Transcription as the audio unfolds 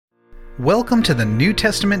Welcome to the New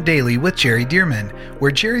Testament Daily with Jerry Dearman,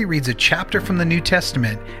 where Jerry reads a chapter from the New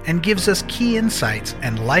Testament and gives us key insights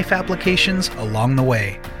and life applications along the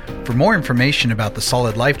way. For more information about the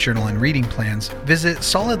Solid Life Journal and reading plans, visit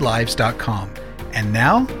solidlives.com. And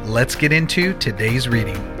now, let's get into today's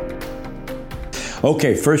reading.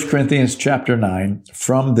 Okay, 1 Corinthians chapter 9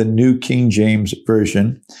 from the New King James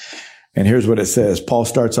Version. And here's what it says. Paul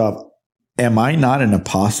starts off, "Am I not an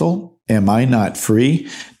apostle? Am I not free?"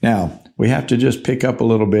 Now, we have to just pick up a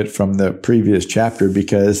little bit from the previous chapter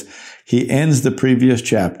because he ends the previous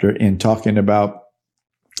chapter in talking about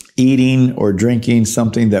eating or drinking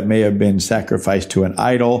something that may have been sacrificed to an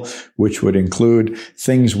idol, which would include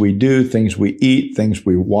things we do, things we eat, things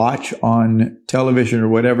we watch on television or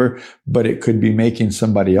whatever, but it could be making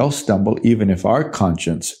somebody else stumble. Even if our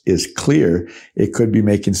conscience is clear, it could be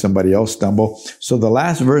making somebody else stumble. So the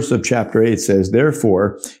last verse of chapter 8 says,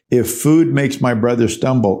 "Therefore, if food makes my brother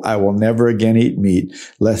stumble, I will never again eat meat,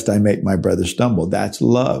 lest I make my brother stumble." That's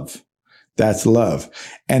love. That's love.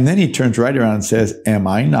 And then he turns right around and says, "Am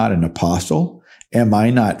I not an apostle? Am I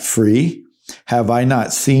not free? Have I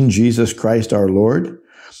not seen Jesus Christ our Lord?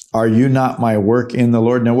 Are you not my work in the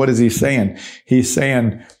Lord?" Now, what is he saying? He's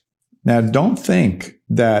saying, now don't think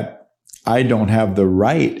that I don't have the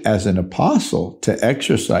right as an apostle to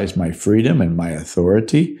exercise my freedom and my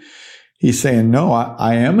authority. He's saying, no,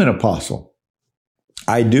 I am an apostle.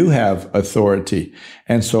 I do have authority.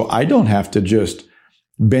 And so I don't have to just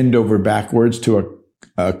bend over backwards to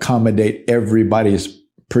accommodate everybody's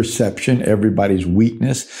perception, everybody's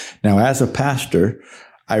weakness. Now, as a pastor,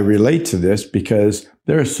 I relate to this because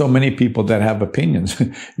there are so many people that have opinions.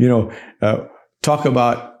 Talk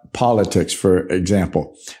about politics, for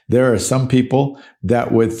example. There are some people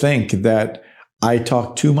that would think that I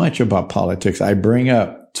talk too much about politics. I bring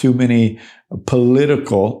up too many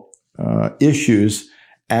political issues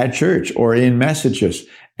at church or in messages.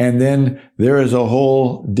 And then there is a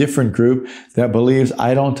whole different group that believes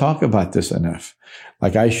I don't talk about this enough.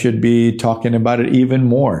 Like I should be talking about it even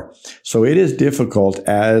more. So it is difficult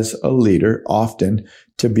as a leader often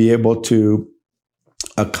to be able to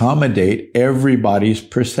accommodate everybody's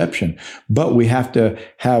perception. But we have to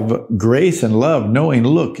have grace and love, knowing,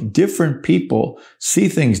 look, different people see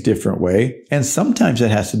things different way. And sometimes it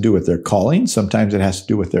has to do with their calling. Sometimes it has to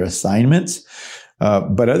do with their assignments.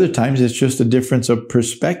 But other times it's just a difference of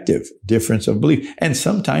perspective, difference of belief. And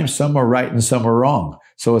sometimes some are right and some are wrong.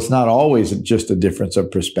 So it's not always just a difference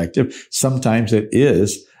of perspective. Sometimes it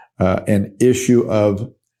is an issue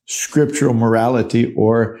of scriptural morality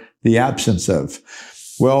or the absence of.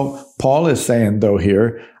 Well, Paul is saying, though,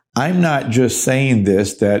 here, I'm not just saying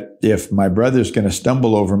this, that if my brother's going to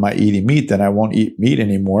stumble over my eating meat, then I won't eat meat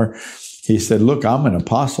anymore. He said, look, I'm an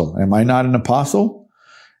apostle. Am I not an apostle?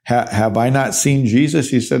 Have I not seen Jesus?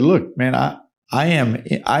 He said, look, man,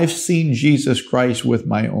 I've seen Jesus Christ with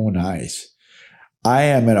my own eyes. I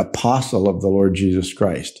am an apostle of the Lord Jesus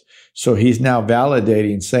Christ. So he's now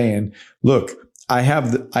validating, saying, look, I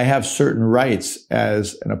have certain rights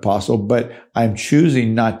as an apostle, but I'm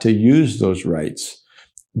choosing not to use those rights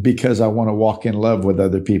because I want to walk in love with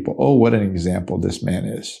other people. Oh, what an example this man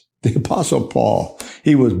is. The apostle Paul,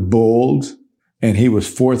 he was bold and he was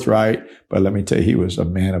forthright, but let me tell you, he was a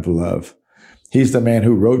man of love. He's the man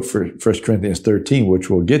who wrote for 1 Corinthians 13, which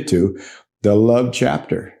we'll get to, the love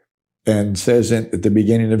chapter, and says at the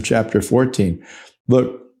beginning of chapter 14,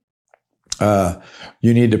 look,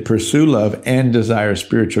 you need to pursue love and desire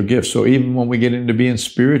spiritual gifts. So even when we get into being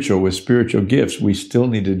spiritual with spiritual gifts, we still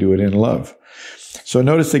need to do it in love. So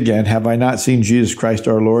notice again, have I not seen Jesus Christ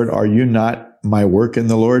our Lord? Are you not my work in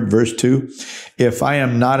the Lord? Verse 2, if I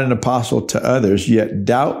am not an apostle to others, yet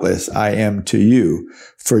doubtless I am to you,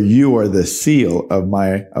 for you are the seal of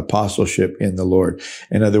my apostleship in the Lord.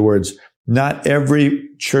 In other words, not every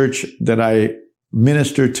church that I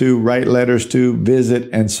minister to, write letters to, visit,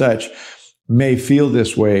 and such may feel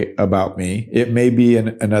this way about me. It may be,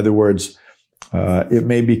 in other words, it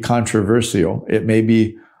may be controversial. It may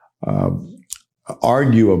be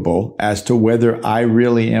arguable as to whether I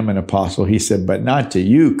really am an apostle. He said, but not to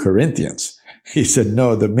you, Corinthians. He said,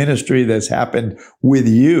 no, the ministry that's happened with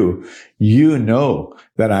you, you know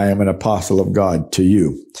that I am an apostle of God to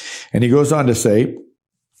you. And he goes on to say,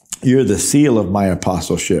 you're the seal of my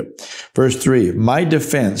apostleship. Verse 3, my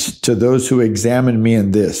defense to those who examine me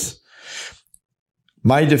in this.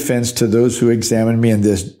 My defense to those who examine me in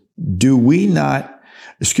this. Do we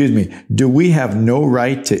have no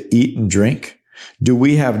right to eat and drink? Do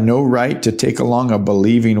we have no right to take along a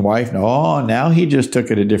believing wife? No, now he just took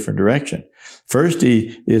it a different direction. First,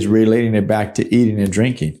 he is relating it back to eating and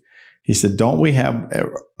drinking. He said, don't we have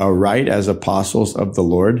a right as apostles of the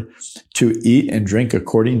Lord to eat and drink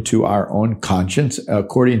according to our own conscience,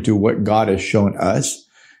 according to what God has shown us?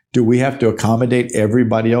 Do we have to accommodate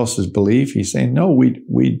everybody else's belief? He's saying, no,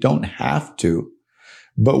 we don't have to,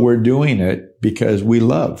 but we're doing it because we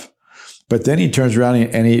love. But then he turns around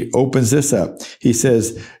and he opens this up. He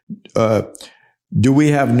says, do we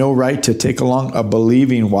have no right to take along a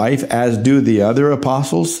believing wife, as do the other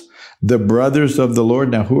apostles, the brothers of the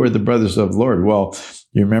Lord? Now, who are the brothers of the Lord? Well,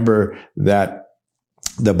 you remember that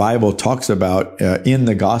the Bible talks about in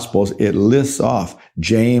the Gospels, it lists off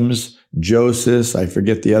James, Joseph, I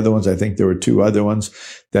forget the other ones. I think there were two other ones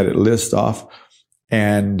that it lists off.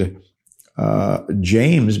 And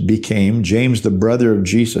James became the brother of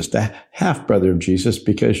Jesus, the half brother of Jesus,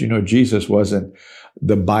 because, Jesus wasn't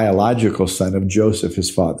the biological son of Joseph, his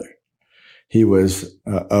father. He was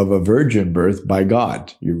of a virgin birth by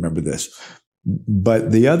God. You remember this.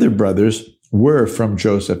 But the other brothers were from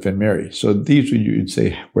Joseph and Mary. So these, you'd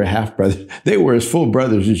say, were half brothers. They were as full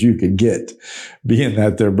brothers as you could get, being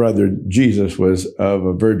that their brother Jesus was of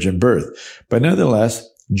a virgin birth. But nonetheless,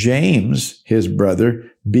 James, his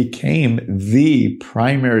brother, became the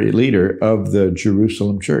primary leader of the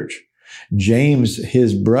Jerusalem church. James,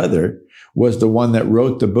 his brother, was the one that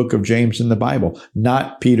wrote the book of James in the Bible,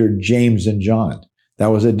 not Peter, James, and John. That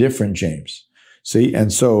was a different James. See,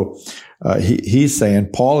 and so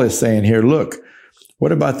Paul is saying here, look,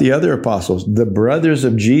 what about the other apostles, the brothers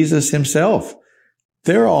of Jesus himself?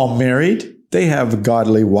 They're all married. They have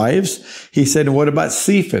godly wives. He said, what about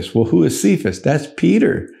Cephas? Well, who is Cephas? That's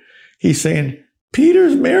Peter. He's saying,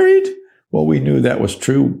 Peter's married? Well, we knew that was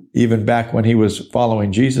true even back when he was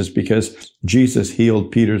following Jesus, because Jesus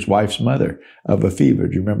healed Peter's wife's mother of a fever.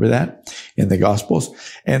 Do you remember that in the Gospels?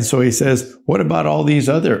 And so he says, what about all these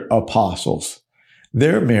other apostles?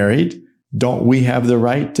 They're married. Don't we have the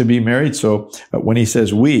right to be married? So when he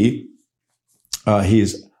says we,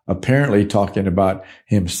 he's apparently talking about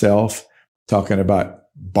himself, talking about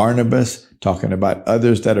Barnabas, talking about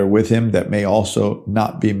others that are with him that may also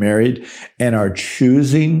not be married and are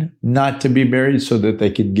choosing not to be married so that they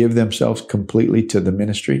can give themselves completely to the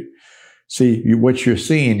ministry. See, what you're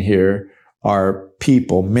seeing here are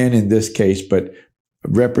people, men in this case, but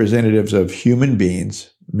representatives of human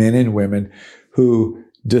beings, men and women, who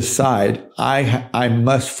decide, I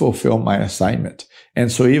must fulfill my assignment.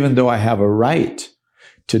 And so even though I have a right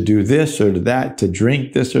to do this or that, to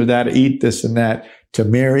drink this or that, eat this and that, to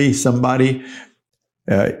marry somebody,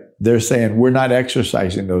 they're saying we're not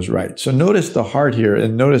exercising those rights. So notice the heart here,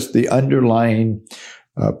 and notice the underlying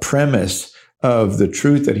premise of the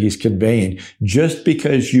truth that he's conveying. Just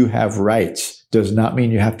because you have rights does not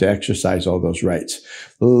mean you have to exercise all those rights.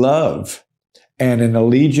 Love and an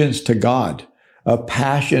allegiance to God, a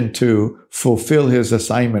passion to fulfill his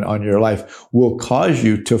assignment on your life, will cause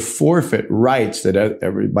you to forfeit rights that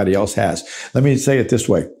everybody else has. Let me say it this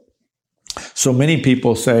way. So many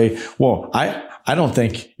people say, well, I don't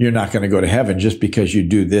think you're not going to go to heaven just because you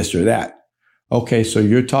do this or that. Okay, so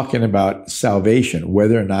you're talking about salvation,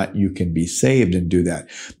 whether or not you can be saved and do that.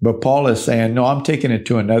 But Paul is saying, no, I'm taking it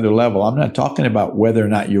to another level. I'm not talking about whether or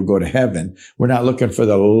not you'll go to heaven. We're not looking for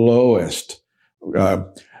the lowest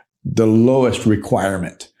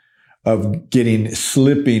requirement of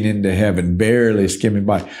slipping into heaven, barely skimming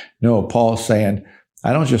by. No, Paul's saying,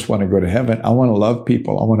 I don't just want to go to heaven. I want to love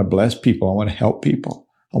people. I want to bless people. I want to help people.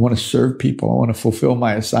 I want to serve people. I want to fulfill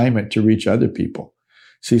my assignment to reach other people.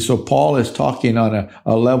 See, so Paul is talking on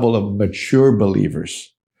a level of mature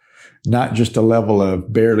believers, not just a level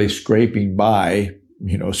of barely scraping by,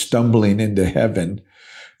 stumbling into heaven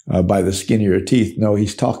by the skin of your teeth. No,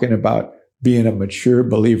 he's talking about being a mature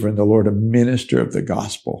believer in the Lord, a minister of the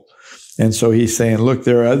gospel. And so he's saying, look,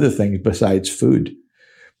 there are other things besides food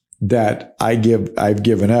that I've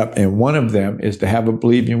given up. And one of them is to have a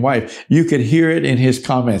believing wife. You could hear it in his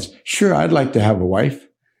comments. Sure, I'd like to have a wife.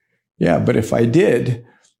 Yeah, but if I did,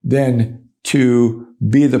 then to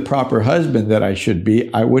be the proper husband that I should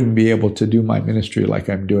be, I wouldn't be able to do my ministry like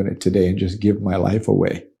I'm doing it today and just give my life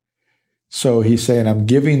away. So he's saying, I'm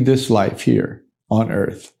giving this life here on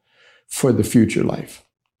earth for the future life.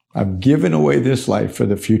 I'm giving away this life for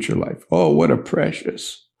the future life. Oh, what a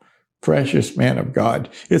precious man of God.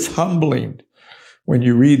 It's humbling when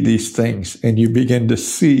you read these things and you begin to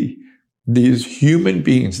see these human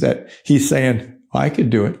beings that he's saying, I could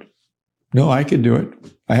do it. No, I could do it.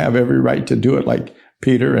 I have every right to do it, like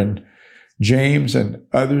Peter and James and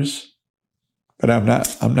others. But I'm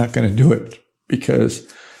not going to do it because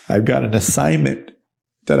I've got an assignment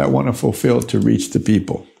that I want to fulfill to reach the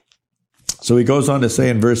people. So he goes on to say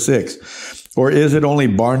in verse 6, Or is it only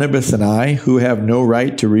Barnabas and I who have no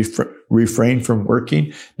right to refrain from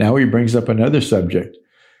working? Now he brings up another subject.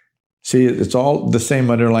 See, it's all the same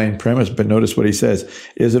underlying premise, but notice what he says.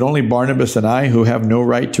 Is it only Barnabas and I who have no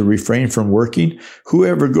right to refrain from working?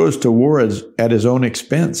 Whoever goes to war is at his own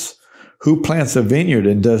expense. Who plants a vineyard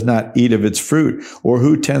and does not eat of its fruit? Or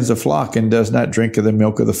who tends a flock and does not drink of the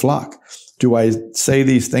milk of the flock? Do I say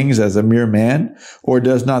these things as a mere man? Or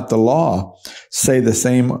does not the law say the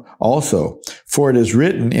same also? For it is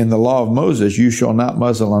written in the law of Moses, you shall not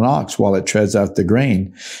muzzle an ox while it treads out the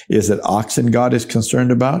grain. Is it oxen God is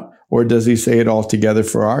concerned about? Or does he say it altogether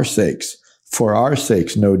for our sakes? For our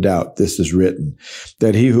sakes, no doubt, this is written,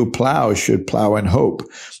 that he who plows should plow in hope,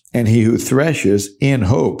 and he who threshes in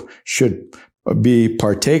hope should be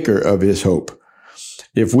partaker of his hope.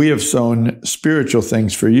 If we have sown spiritual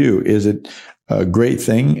things for you, is it a great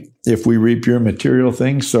thing if we reap your material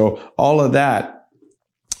things? So all of that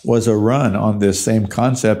was a run on this same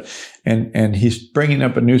concept, and he's bringing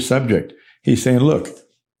up a new subject. He's saying, look,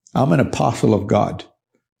 I'm an apostle of God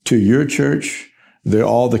to your church,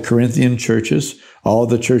 all the Corinthian churches, all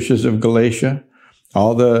the churches of Galatia,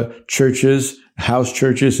 all the churches, house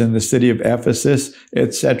churches in the city of Ephesus,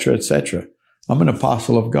 etc., etc. I'm an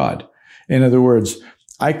apostle of God. In other words,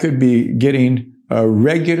 I could be getting a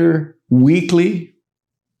regular weekly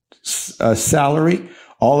salary.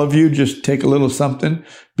 All of you just take a little something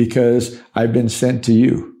because I've been sent to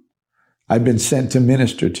you. I've been sent to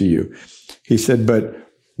minister to you. He said, but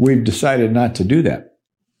we've decided not to do that.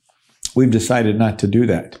 We've decided not to do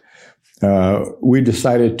that. We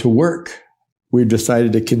decided to work. We've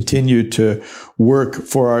decided to continue to work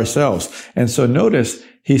for ourselves. And so notice,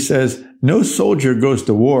 he says, no soldier goes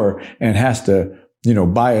to war and has to,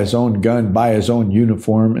 buy his own gun, buy his own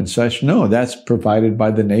uniform and such. No, that's provided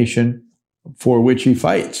by the nation for which he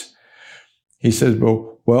fights. He says,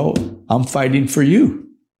 well, I'm fighting for you.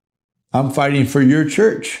 I'm fighting for your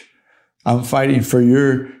church. I'm fighting for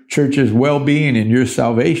your church's well-being and your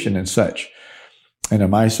salvation and such. And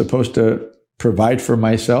am I supposed to provide for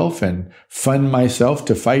myself and fund myself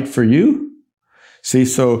to fight for you? See,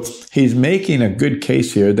 so he's making a good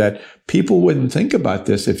case here that people wouldn't think about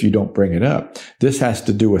this if you don't bring it up. This has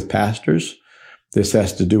to do with pastors. This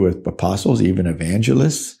has to do with apostles, even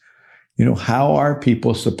evangelists. How are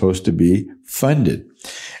people supposed to be funded?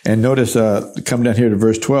 And notice, come down here to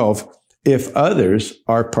verse 12. If others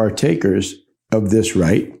are partakers of this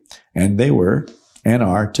right, and they were and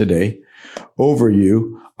are today, over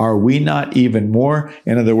you, are we not even more?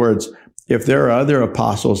 In other words, if there are other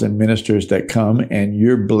apostles and ministers that come and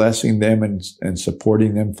you're blessing them and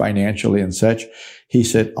supporting them financially and such, he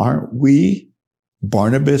said, aren't we,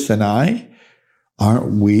 Barnabas and I,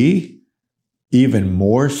 aren't we even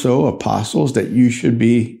more so apostles that you should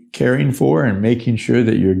be caring for and making sure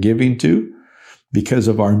that you're giving to? Because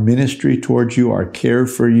of our ministry towards you, our care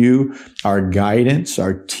for you, our guidance,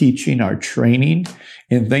 our teaching, our training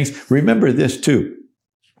in things. Remember this too.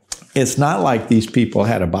 It's not like these people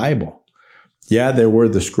had a Bible. Yeah, there were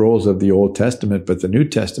the scrolls of the Old Testament, but the New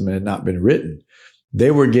Testament had not been written.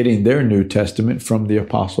 They were getting their New Testament from the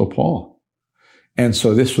Apostle Paul. And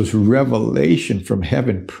so this was revelation from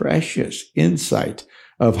heaven, precious insight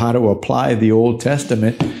of how to apply the Old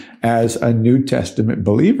Testament as a New Testament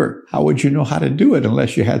believer. How would you know how to do it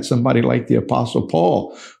unless you had somebody like the Apostle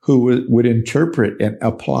Paul who would interpret and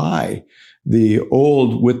apply the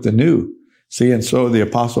old with the new? See, and so the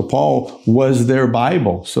Apostle Paul was their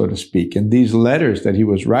Bible, so to speak. And these letters that he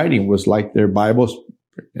was writing was like their Bibles.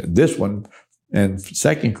 This one and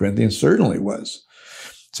 2 Corinthians certainly was.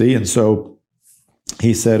 See, and so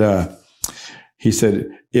he said,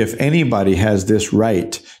 if anybody has this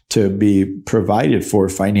right to be provided for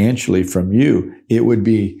financially from you, it would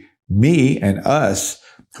be me and us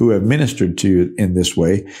who have ministered to you in this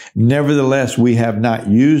way. Nevertheless, we have not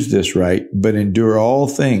used this right, but endure all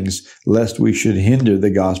things, lest we should hinder the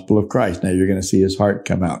gospel of Christ. Now you're going to see his heart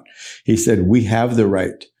come out. He said, we have the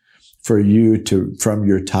right for you to, from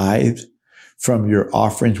your tithe, from your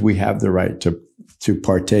offerings, we have the right to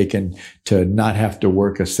partake and to not have to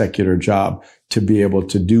work a secular job to be able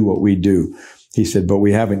to do what we do. He said, but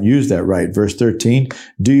we haven't used that right. Verse 13,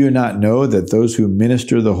 do you not know that those who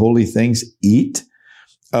minister the holy things eat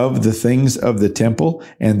of the things of the temple,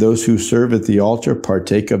 and those who serve at the altar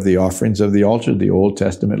partake of the offerings of the altar? The Old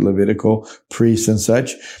Testament Levitical priests and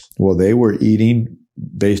such, well, they were eating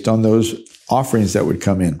based on those offerings that would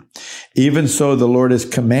come in. Even so, the Lord has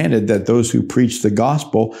commanded that those who preach the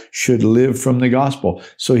gospel should live from the gospel.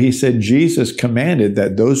 So he said Jesus commanded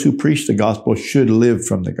that those who preach the gospel should live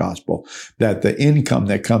from the gospel, that the income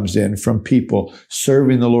that comes in from people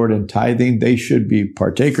serving the Lord and tithing, they should be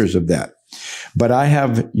partakers of that. But I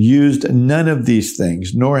have used none of these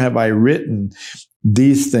things, nor have I written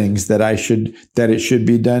these things that it should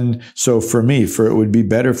be done so for me, for it would be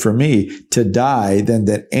better for me to die than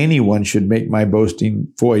that anyone should make my boasting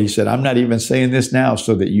void. He said, I'm not even saying this now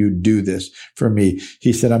so that you do this for me.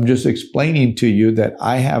 He said, I'm just explaining to you that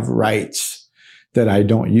I have rights that I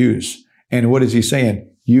don't use. And what is he saying?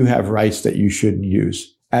 You have rights that you shouldn't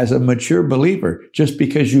use. As a mature believer, just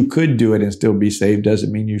because you could do it and still be saved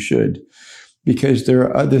doesn't mean you should, because there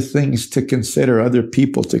are other things to consider, other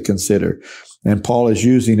people to consider. And Paul is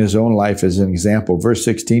using his own life as an example. Verse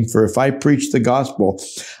 16, for if I preach the gospel,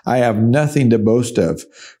 I have nothing to boast of,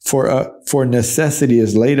 for necessity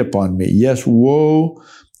is laid upon me. Yes, woe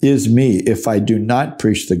is me if I do not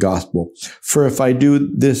preach the gospel. For if I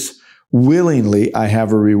do this willingly, I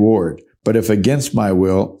have a reward. But if against my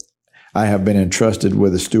will, I have been entrusted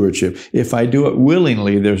with a stewardship. If I do it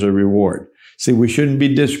willingly, there's a reward. See, we shouldn't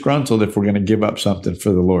be disgruntled if we're going to give up something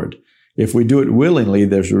for the Lord. If we do it willingly,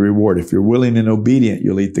 there's a reward. If you're willing and obedient,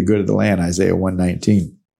 you'll eat the good of the land, Isaiah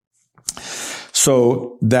 1:19.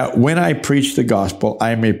 So that when I preach the gospel,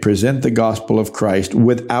 I may present the gospel of Christ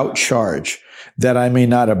without charge, that I may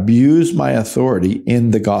not abuse my authority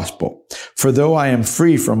in the gospel. For though I am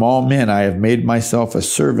free from all men, I have made myself a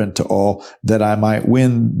servant to all, that I might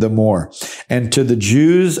win the more. And to the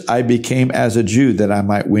Jews, I became as a Jew, that I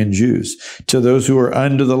might win Jews. To those who are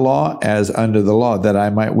under the law, as under the law, that I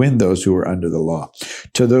might win those who are under the law.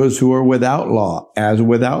 To those who are without law, as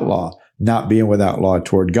without law, not being without law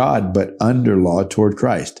toward God, but under law toward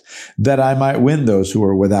Christ, that I might win those who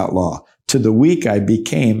are without law. To the weak I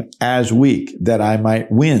became as weak, that I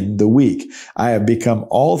might win the weak. I have become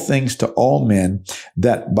all things to all men,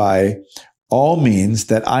 that I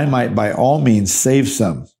might by all means save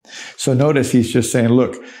some. So notice he's just saying,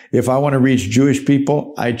 look, if I want to reach Jewish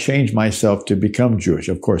people, I change myself to become Jewish.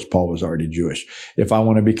 Of course, Paul was already Jewish. If I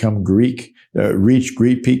want to become reach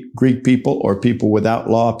Greek people, or people without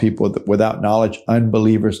law, people without knowledge,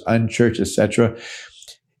 unbelievers, unchurched, etc.,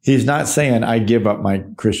 he's not saying I give up my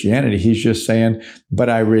Christianity. He's just saying, but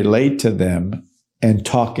I relate to them and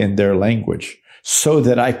talk in their language so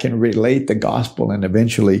that I can relate the gospel and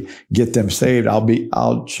eventually get them saved.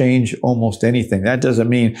 I'll change almost anything. That doesn't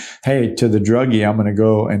mean, hey, to the druggie, I'm going to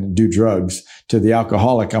go and do drugs. To the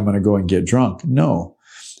alcoholic, I'm going to go and get drunk. No,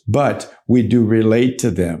 but we do relate to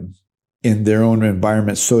them in their own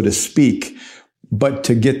environment, so to speak, but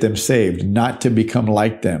to get them saved, not to become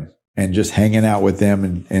like them and just hanging out with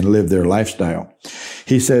them and live their lifestyle.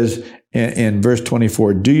 He says in verse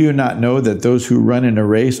 24, do you not know that those who run in a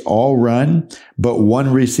race all run, but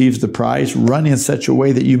one receives the prize? Run in such a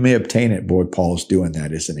way that you may obtain it. Boy, Paul's doing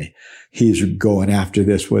that, isn't he? He's going after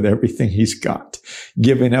this with everything he's got,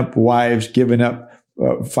 giving up wives, giving up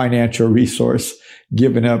financial resource,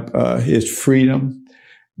 giving up his freedom,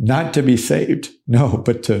 not to be saved, no,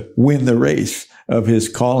 but to win the race of his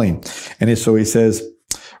calling. And so he says,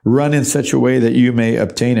 run in such a way that you may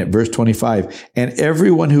obtain it. Verse 25, and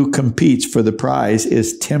everyone who competes for the prize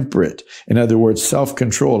is temperate. In other words,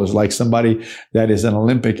 self-control is like somebody that is an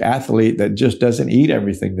Olympic athlete that just doesn't eat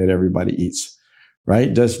everything that everybody eats,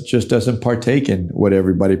 right? Just doesn't partake in what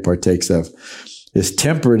everybody partakes of. Is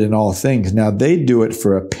temperate in all things. Now they do it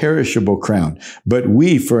for a perishable crown, but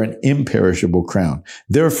we for an imperishable crown.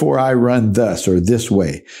 Therefore I run thus, or this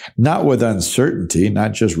way, not with uncertainty,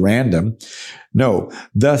 not just random. No,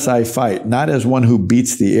 thus I fight, not as one who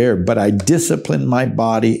beats the air, but I discipline my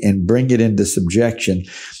body and bring it into subjection,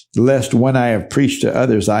 lest when I have preached to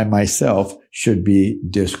others, I myself should be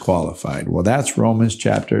disqualified. Well, that's 1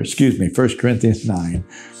 Corinthians 9,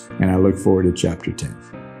 and I look forward to chapter 10.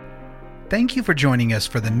 Thank you for joining us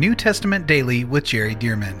for the New Testament Daily with Jerry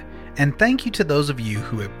Dearman. And thank you to those of you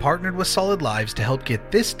who have partnered with Solid Lives to help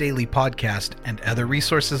get this daily podcast and other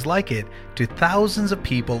resources like it to thousands of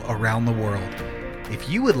people around the world. If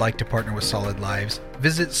you would like to partner with Solid Lives,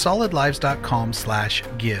 visit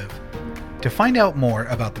solidlives.com/give. To find out more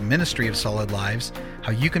about the ministry of Solid Lives,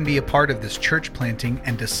 how you can be a part of this church planting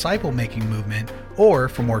and disciple-making movement, or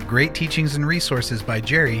for more great teachings and resources by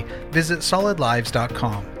Jerry, visit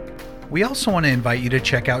solidlives.com. We also want to invite you to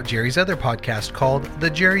check out Jerry's other podcast called The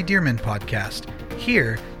Jerry Dearman Podcast.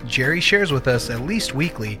 Here, Jerry shares with us at least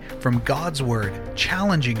weekly from God's Word,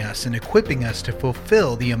 challenging us and equipping us to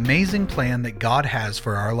fulfill the amazing plan that God has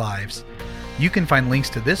for our lives. You can find links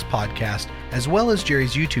to this podcast as well as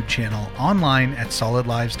Jerry's YouTube channel online at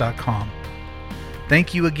solidlives.com.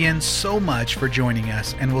 Thank you again so much for joining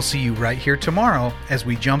us, and we'll see you right here tomorrow as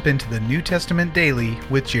we jump into the New Testament Daily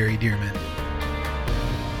with Jerry Dearman.